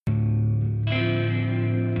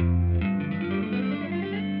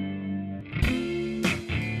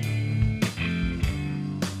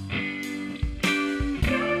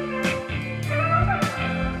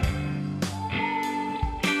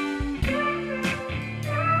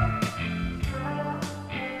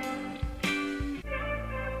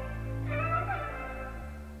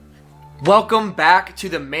Welcome back to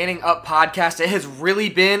the Manning Up podcast. It has really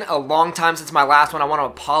been a long time since my last one. I want to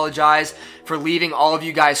apologize for leaving all of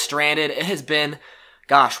you guys stranded. It has been,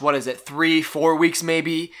 3-4 weeks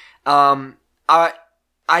maybe. I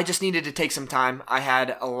just needed to take some time. I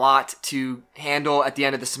had a lot to handle at the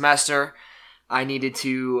end of the semester. I needed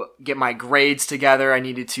to get my grades together. I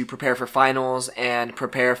needed to prepare for finals and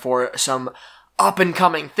prepare for some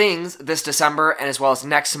up-and-coming things this December and as well as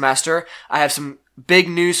next semester. I have some big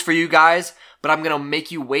news for you guys, but I'm going to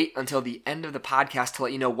make you wait until the end of the podcast to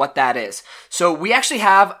let you know what that is. So we actually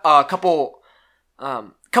have a couple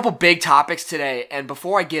big topics today, and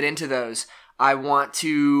before I get into those, I want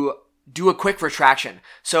to do a quick retraction.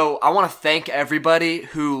 So I want to thank everybody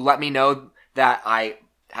who let me know that I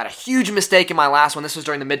had a huge mistake in my last one. This was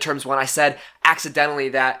during the midterms when I said accidentally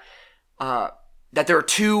that there are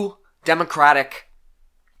two Democratic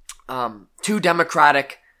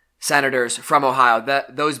senators from Ohio,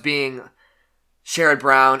 those being Sherrod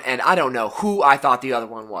Brown, and I don't know who I thought the other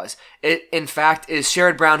one was. It, in fact, is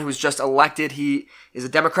Sherrod Brown, who was just elected. He is a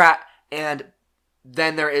Democrat, and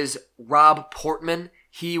then there is Rob Portman.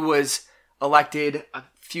 He was elected a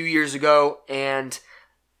few years ago, and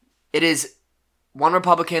it is one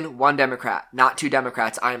Republican, one Democrat, not two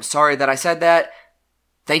Democrats. I am sorry that I said that.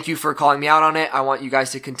 Thank you for calling me out on it. I want you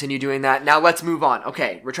guys to continue doing that. Now let's move on.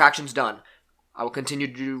 Okay, retraction's done. I will continue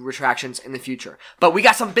to do retractions in the future. But we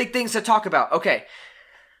got some big things to talk about. Okay.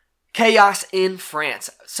 Chaos in France.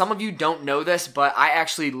 Some of you don't know this, but I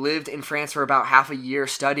actually lived in France for about half a year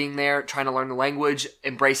studying there, trying to learn the language,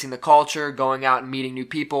 embracing the culture, going out and meeting new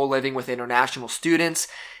people, living with international students.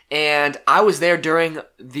 And I was there during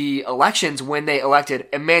the elections when they elected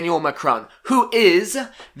Emmanuel Macron, who is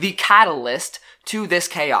the catalyst to this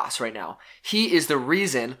chaos right now. He is the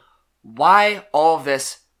reason why all of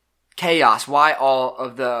this chaos, why all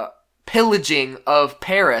of the pillaging of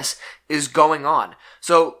Paris is going on.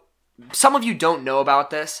 So some of you don't know about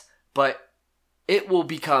this, but it will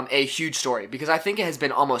become a huge story because I think it has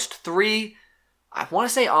been almost 3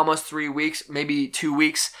 weeks, maybe 2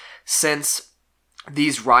 weeks since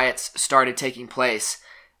these riots started taking place.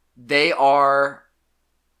 They are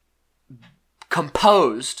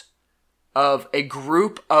composed of a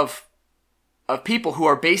group of people who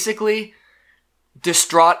are basically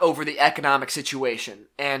distraught over the economic situation,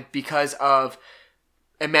 and because of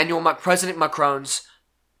President Macron's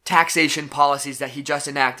taxation policies that he just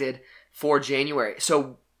enacted for January.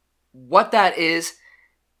 So what that is,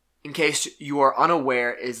 in case you are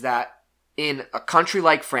unaware, is that in a country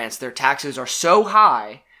like France, their taxes are so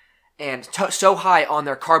high and so high on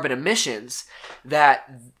their carbon emissions that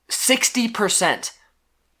 60%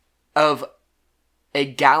 of a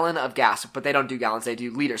gallon of gas, but they don't do gallons, they do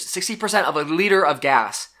liters. 60% of a liter of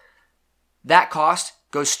gas, that cost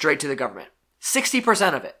goes straight to the government.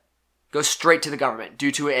 60% of it goes straight to the government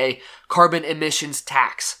due to a carbon emissions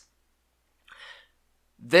tax.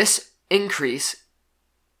 This increase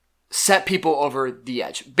set people over the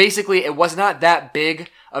edge. Basically, it was not that big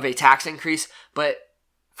of a tax increase, but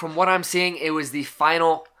from what I'm seeing, it was the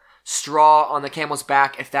final straw on the camel's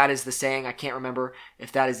back, if that is the saying. I can't remember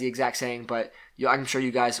if that is the exact saying, but I'm sure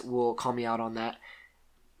you guys will call me out on that.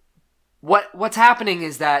 What's happening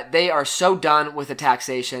is that they are so done with the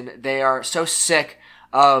taxation. They are so sick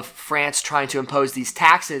of France trying to impose these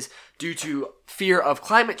taxes due to fear of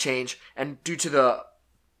climate change and due to the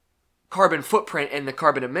carbon footprint and the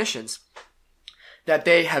carbon emissions that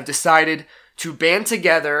they have decided to band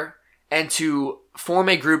together and to form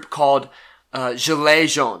a group called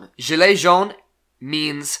Gilets Jaunes. Gilets Jaunes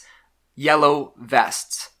means yellow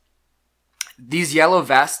vests. These yellow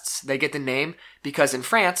vests, they get the name because in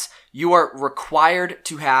France, you are required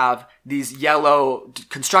to have these yellow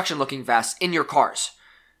construction-looking vests in your cars.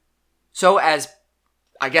 So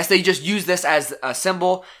I guess they just use this as a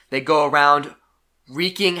symbol. They go around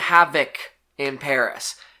wreaking havoc in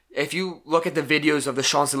Paris. If you look at the videos of the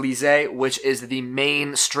Champs-Élysées, which is the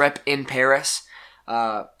main strip in Paris,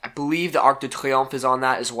 I believe the Arc de Triomphe is on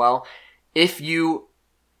that as well. If you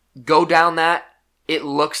go down that, it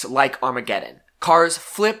looks like Armageddon. Cars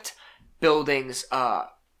flipped, buildings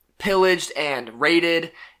pillaged and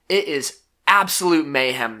raided. It is absolute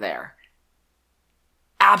mayhem there.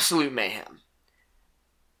 Absolute mayhem.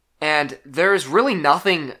 And there's really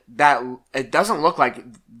nothing that it doesn't look like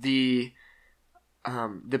the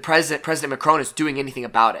President Macron is doing anything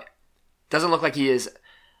about it. Doesn't look like he is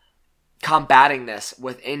combating this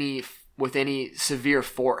with any severe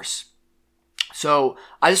force. So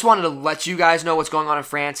I just wanted to let you guys know what's going on in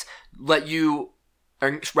France,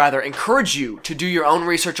 encourage you to do your own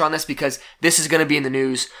research on this because this is going to be in the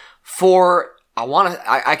news for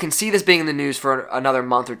I can see this being in the news for another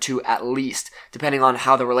month or two at least, depending on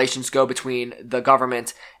how the relations go between the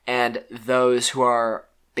government and those who are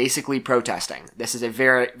basically protesting. This is a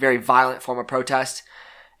very, very violent form of protest,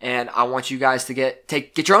 and I want you guys to get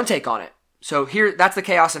your own take on it. So here, that's the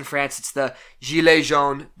chaos in France. It's the Gilets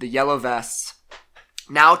jaunes, the yellow vests.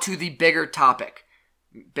 Now to the bigger topic.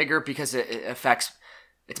 Bigger because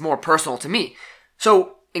it's more personal to me.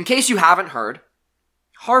 So, in case you haven't heard,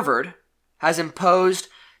 Harvard has imposed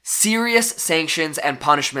serious sanctions and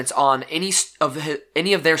punishments on any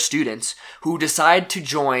of their students who decide to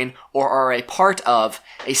join or are a part of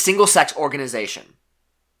a single-sex organization.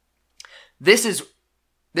 This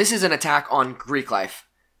is an attack on Greek life.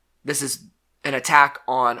 This is an attack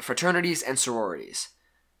on fraternities and sororities.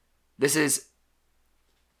 This is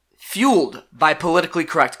fueled by politically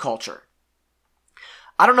correct culture.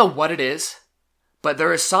 I don't know what it is, but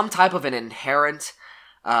there is some type of an inherent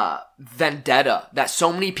vendetta that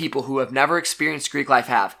so many people who have never experienced Greek life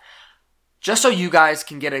have. Just so you guys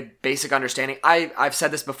can get a basic understanding, I've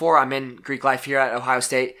said this before, I'm in Greek life here at Ohio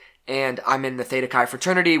State, and I'm in the Theta Chi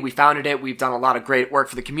fraternity. We founded it. We've done a lot of great work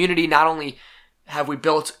for the community. Not only have we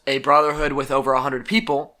built a brotherhood with over 100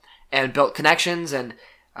 people and built connections and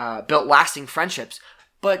built lasting friendships,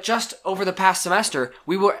 but just over the past semester,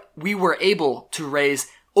 we were able to raise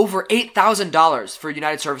over $8,000 for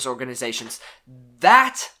United Service Organizations.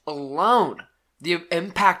 That alone, the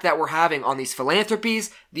impact that we're having on these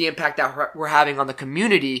philanthropies, the impact that we're having on the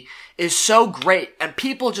community is so great. And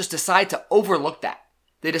people just decide to overlook that.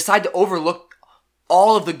 They decide to overlook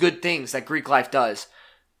all of the good things that Greek life does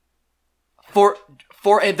for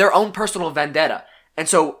their own personal vendetta. And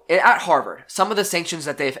so at Harvard, some of the sanctions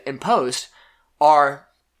that they've imposed are,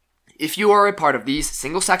 if you are a part of these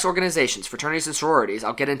single-sex organizations, fraternities and sororities,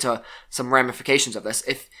 I'll get into some ramifications of this.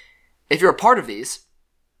 If you're a part of these,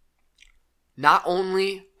 not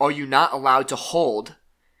only are you not allowed to hold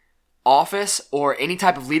office or any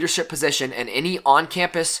type of leadership position in any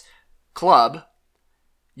on-campus club,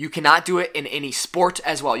 you cannot do it in any sport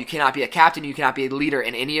as well. You cannot be a captain. You cannot be a leader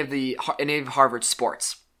in any of Harvard's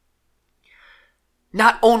sports.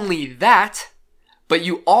 Not only that, but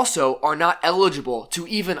you also are not eligible to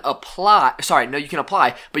even apply. Sorry, no, you can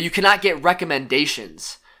apply, but you cannot get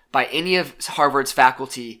recommendations by any of Harvard's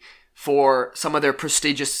faculty for some of their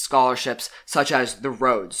prestigious scholarships, such as the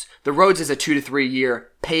Rhodes. The Rhodes is a 2 to 3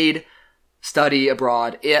 year paid study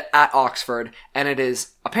abroad at Oxford, and it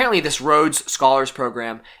is apparently this Rhodes Scholars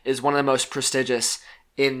Program is one of the most prestigious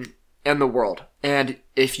in the world. And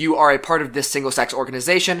if you are a part of this single-sex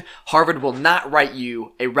organization, Harvard will not write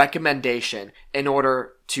you a recommendation in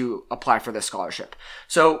order to apply for this scholarship.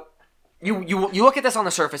 So you look at this on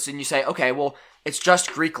the surface and you say, okay, well, it's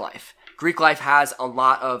just Greek life. Greek life has a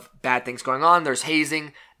lot of bad things going on. There's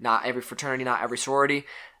hazing, not every fraternity, not every sorority.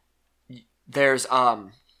 There's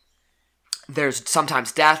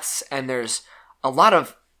sometimes deaths, and there's a lot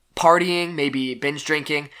of partying, maybe binge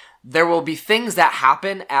drinking. There will be things that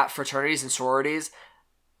happen at fraternities and sororities,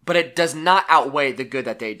 but it does not outweigh the good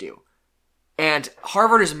that they do. And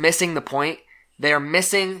Harvard is missing the point. They are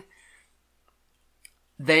missing...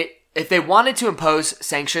 If they wanted to impose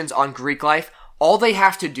sanctions on Greek life, all they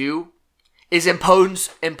have to do is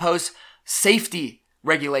impose safety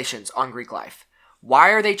regulations on Greek life. Why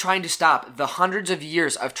are they trying to stop the hundreds of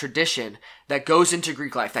years of tradition that goes into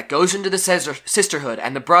Greek life, that goes into the sisterhood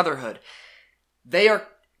and the brotherhood? They are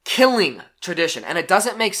killing tradition. And it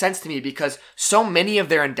doesn't make sense to me because so many of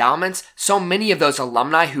their endowments, so many of those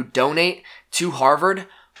alumni who donate to Harvard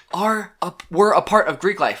were a part of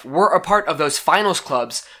Greek life. We're a part of those finals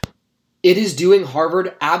clubs. It is doing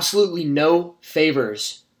Harvard absolutely no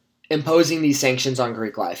favors imposing these sanctions on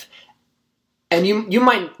Greek life. And you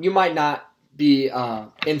might not be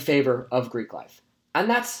in favor of Greek life. And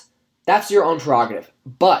that's your own prerogative.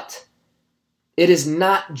 But it is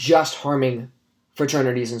not just harming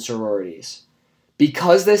fraternities and sororities.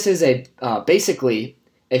 Because this is basically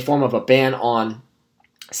a form of a ban on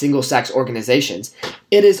single-sex organizations,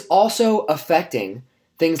 it is also affecting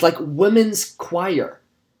things like women's choir,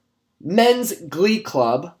 men's glee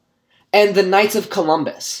club, and the Knights of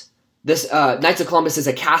Columbus. This Knights of Columbus is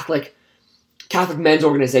a Catholic men's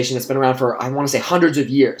organization that's been around for, I want to say, hundreds of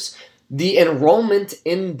years. The enrollment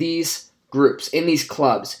in these groups, in these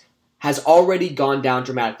clubs, has already gone down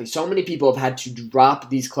dramatically. So many people have had to drop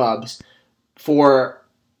these clubs for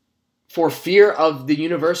fear of the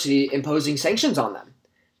university imposing sanctions on them.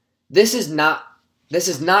 This is not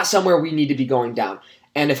somewhere we need to be going down.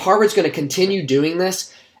 And if Harvard's going to continue doing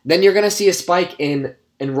this, then you're going to see a spike in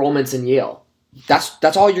enrollments in Yale.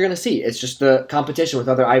 That's all you're going to see. It's just the competition with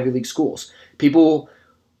other Ivy League schools. People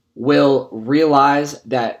will realize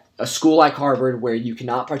that a school like Harvard, where you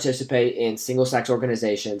cannot participate in single-sex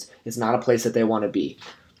organizations, is not a place that they want to be.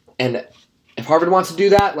 And if Harvard wants to do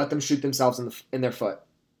that, let them shoot themselves in their foot.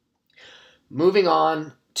 Moving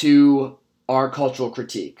on to our cultural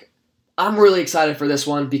critique. I'm really excited for this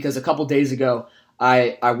one because a couple days ago,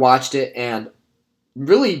 I watched it and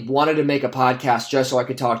really wanted to make a podcast just so I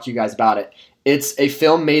could talk to you guys about it. It's a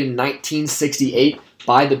film made in 1968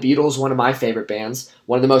 by the Beatles, one of my favorite bands,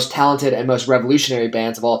 one of the most talented and most revolutionary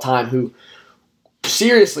bands of all time, who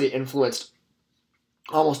seriously influenced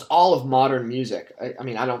almost all of modern music. I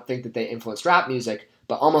mean, I don't think that they influenced rap music,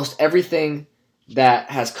 but almost everything that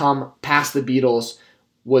has come past the Beatles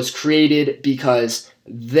was created because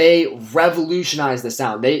they revolutionized the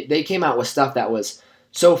sound. They came out with stuff that was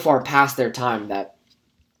so far past their time that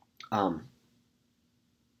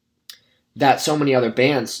that so many other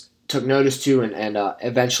bands took notice to and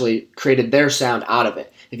eventually created their sound out of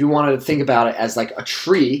it. If you wanted to think about it as like a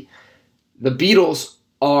tree, the Beatles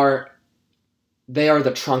are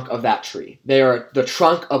the trunk of that tree. They are the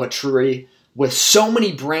trunk of a tree with so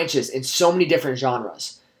many branches in so many different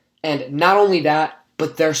genres. And not only that,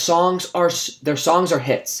 but their songs are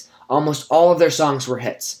hits. Almost all of their songs were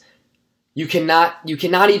hits. You cannot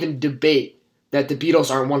even debate that the Beatles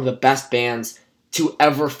aren't one of the best bands to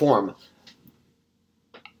ever form.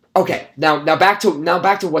 Okay, now back to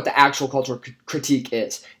what the actual cultural critique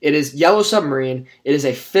is. It is Yellow Submarine. It is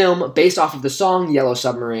a film based off of the song Yellow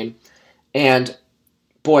Submarine, and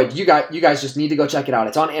boy, you guys just need to go check it out.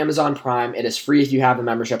 It's on Amazon Prime. It is free if you have a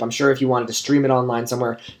membership. I'm sure if you wanted to stream it online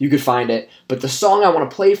somewhere, you could find it. But the song I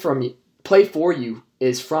want to play for you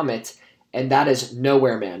is from it, and that is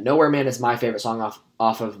Nowhere Man. Nowhere Man is my favorite song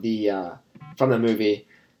off of the from the movie.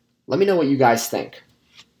 Let me know what you guys think.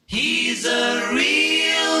 He's a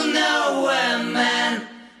real nowhere man,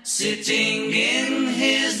 sitting in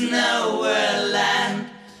his nowhere land,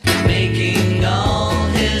 making all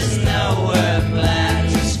his nowhere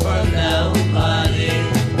plans for nobody.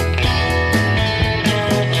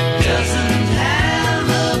 Doesn't have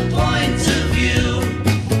a point of view,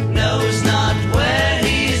 knows not where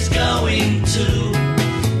he's going to.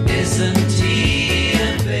 Isn't he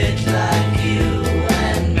a bit like you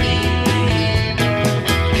and me?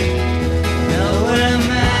 Nowhere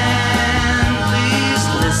man, please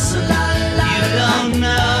listen. You don't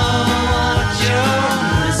know what you're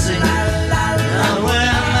missing.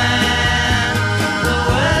 Nowhere man, the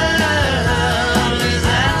world is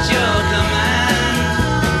at your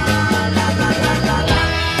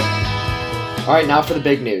command. All right, now for the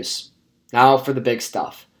big news. Now for the big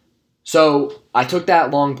stuff. So I took that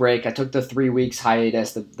long break. I took the 3 weeks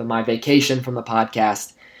hiatus, my vacation from the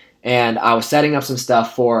podcast, and I was setting up some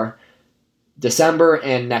stuff for December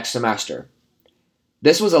and next semester.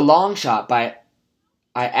 This was a long shot, but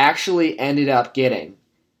I actually ended up getting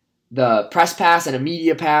the press pass and a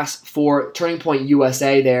media pass for Turning Point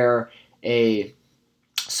USA. They're a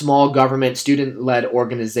small government student-led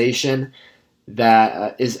organization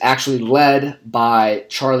that is actually led by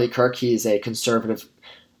Charlie Kirk. He's a conservative,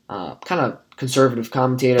 kind of conservative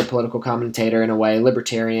commentator, political commentator in a way,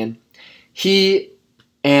 libertarian. He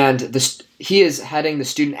is heading the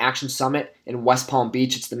Student Action Summit in West Palm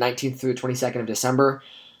Beach. It's the 19th through the 22nd of December.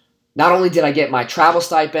 Not only did I get my travel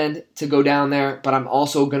stipend to go down there, but I'm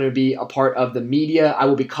also going to be a part of the media. I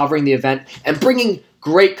will be covering the event and bringing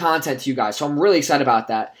great content to you guys. So I'm really excited about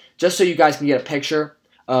that. Just so you guys can get a picture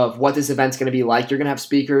of what this event's going to be like. You're going to have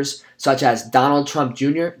speakers such as Donald Trump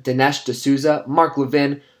Jr., Dinesh D'Souza, Mark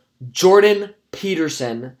Levin, Jordan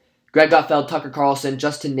Peterson, Greg Gutfeld, Tucker Carlson,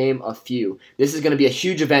 just to name a few. This is going to be a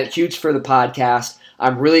huge event, huge for the podcast.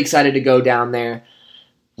 I'm really excited to go down there.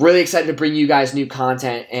 Really excited to bring you guys new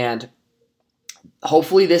content, and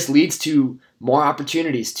hopefully this leads to more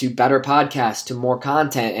opportunities, to better podcasts, to more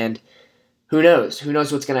content, and who knows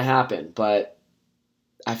what's going to happen, but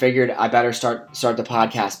I figured I better start the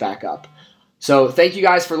podcast back up. So thank you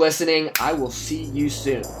guys for listening. I will see you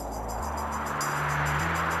soon.